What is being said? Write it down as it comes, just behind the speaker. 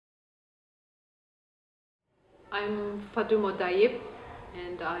I'm Fadumo Dayib,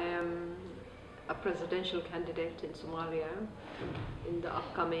 and I am a presidential candidate in Somalia in the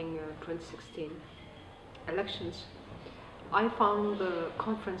upcoming 2016 elections. I found the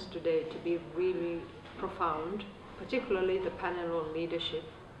conference today to be really profound, particularly the panel on leadership,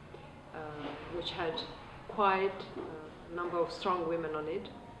 which had quite a number of strong women on it.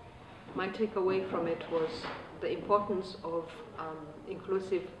 My takeaway from it was the importance of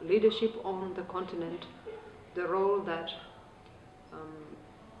inclusive leadership on the continent, the role that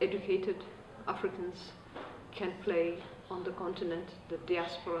educated Africans can play on the continent, the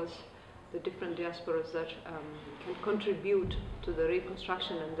diasporas, the different diasporas that can contribute to the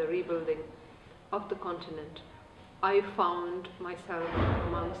reconstruction and the rebuilding of the continent. I found myself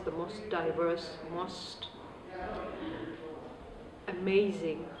amongst the most diverse, most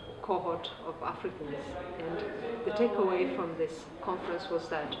amazing cohort of Africans, and the takeaway from this conference was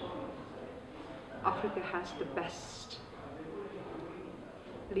that Africa has the best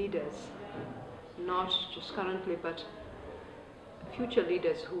leaders, not just currently, but future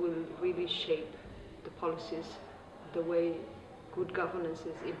leaders who will really shape the policies, the way good governance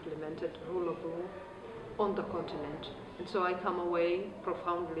is implemented, rule of law on the continent. And so I come away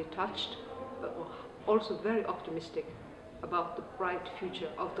profoundly touched, but also very optimistic about the bright future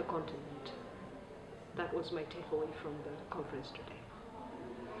of the continent. That was my takeaway from the conference today.